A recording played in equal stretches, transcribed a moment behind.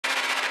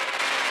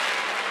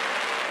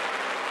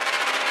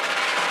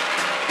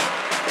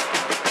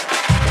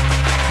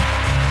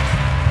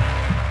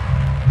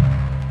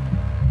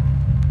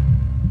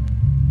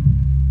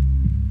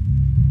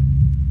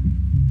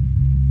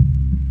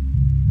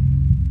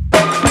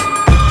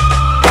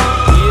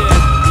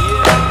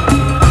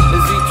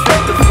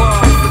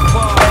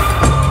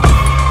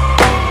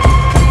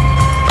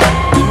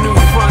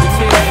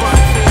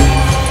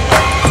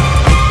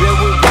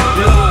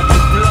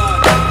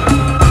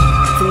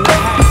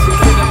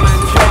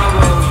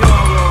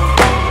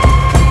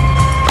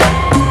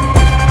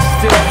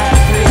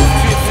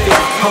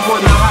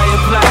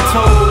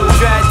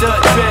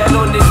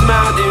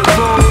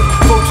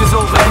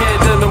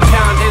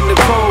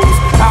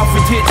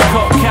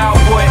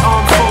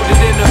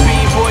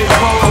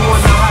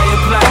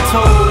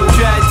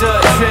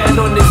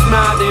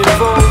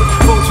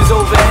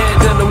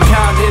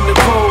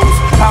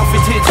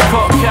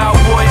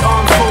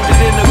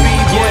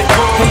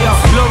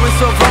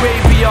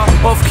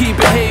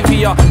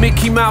savior.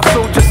 Mickey Mouse,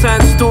 soldier,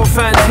 sandstorm,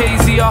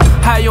 fantasia.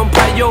 High on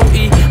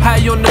peyote,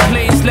 high on the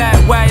plains like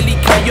Wile E.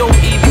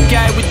 Coyote. The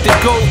guy with the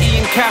goatee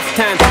and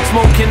kaftan,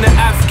 smoking the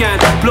Afghan.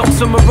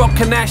 Blocks of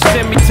Moroccan ash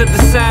send me to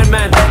the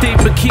Sandman. Dave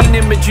McKean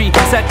imagery,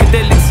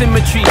 psychedelic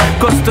symmetry.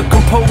 God's the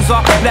composer,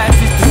 life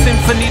is the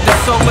symphony. The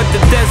song of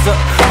the desert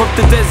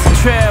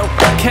trail.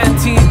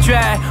 Canteens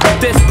dry,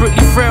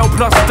 desperately frail,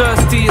 plus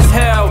thirsty as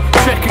hell.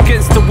 Trek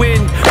against the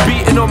wind,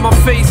 beating on my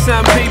face,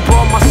 sandpaper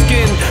on my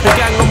skin. A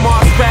gang of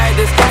Mars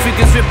riders,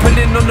 figures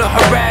rippling on the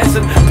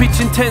horizon.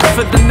 Pitching tents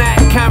for the night,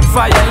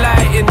 campfire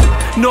lighting.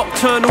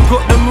 Nocturnal,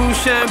 got the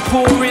moonshine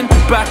pouring.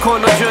 Back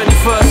on a journey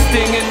first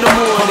thing in the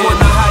morning. I'm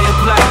on a higher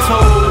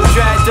plateau,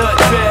 dry dirt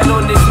trail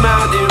on this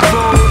mountain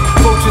road.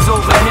 Vultures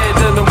overhead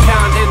and I'm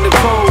counting the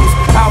coals.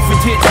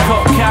 Alfred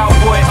Hitchcock,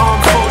 cowboy, arm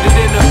folded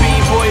in a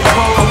b-boy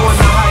pose. I'm on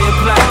a higher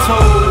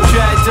plateau,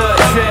 dry dirt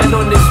trail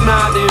on this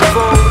mountain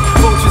road.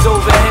 Vultures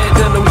overhead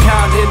and I'm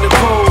counting the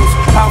coals.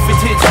 Alfred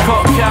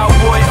Hitchcock,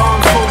 cowboy,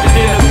 arm folded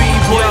in a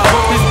b-boy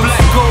pose. This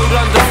black gold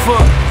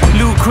underfoot,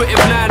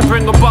 lucrative land.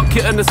 Bring a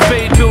bucket and a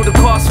spade, build a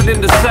castle in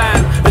the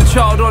sand. A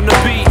child on the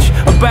beach,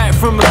 a bite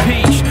from a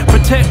peach.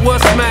 Protect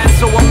worst man,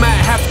 so I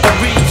might have to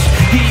reach.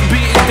 Heat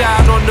beating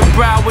down on the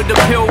brow with a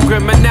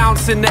pilgrim,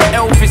 announcing that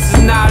Elvis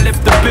has now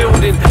left the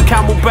building.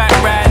 Camelback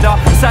rider,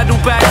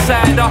 saddleback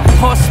sider,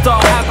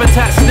 hostile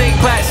habitat,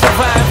 snakebite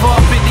survivor.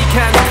 Billy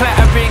cans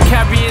clattering,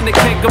 carrying a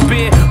keg of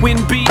beer.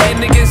 Wind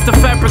beating against the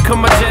fabric of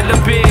my jelly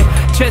beer.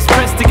 Chest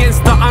pressed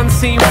against the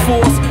unseen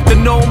force. The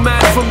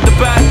nomad from the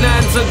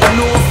badlands of the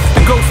north.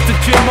 The ghost of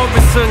Jim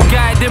Morrison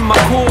guiding my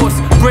course.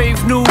 Brave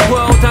new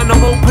world and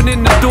I'm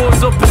opening the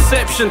doors of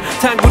perception.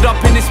 Tangled up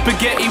in this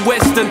spaghetti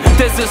western.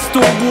 Desert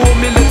storm war,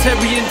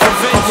 military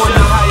intervention. I'm on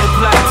a higher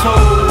plateau,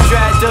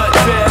 dry dirt